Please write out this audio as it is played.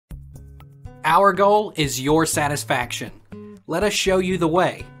Our goal is your satisfaction. Let us show you the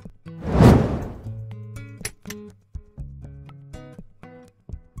way.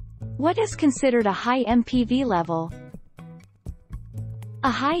 What is considered a high MPV level? A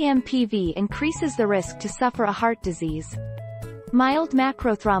high MPV increases the risk to suffer a heart disease. Mild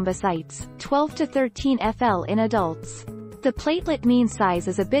macrothrombocytes, 12 to 13 FL in adults. The platelet mean size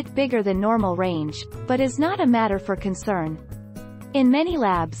is a bit bigger than normal range, but is not a matter for concern. In many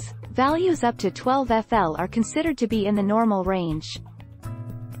labs, values up to 12 FL are considered to be in the normal range.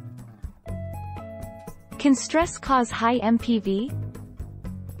 Can stress cause high MPV?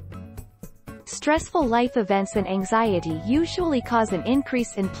 Stressful life events and anxiety usually cause an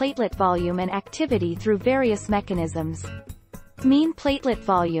increase in platelet volume and activity through various mechanisms. Mean platelet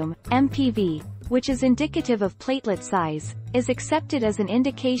volume, MPV, which is indicative of platelet size, is accepted as an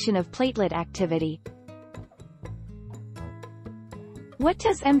indication of platelet activity. What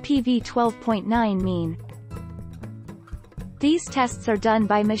does MPV 12.9 mean? These tests are done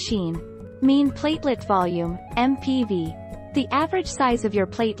by machine. Mean platelet volume, MPV. The average size of your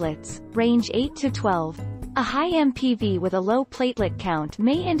platelets, range 8 to 12. A high MPV with a low platelet count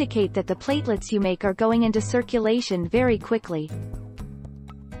may indicate that the platelets you make are going into circulation very quickly.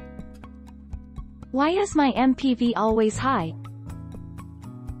 Why is my MPV always high?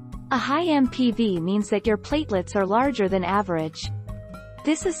 A high MPV means that your platelets are larger than average.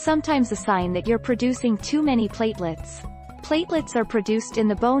 This is sometimes a sign that you're producing too many platelets. Platelets are produced in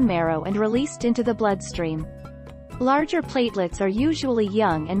the bone marrow and released into the bloodstream. Larger platelets are usually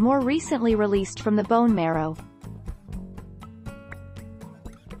young and more recently released from the bone marrow.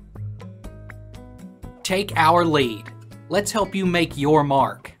 Take our lead. Let's help you make your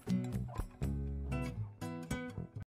mark.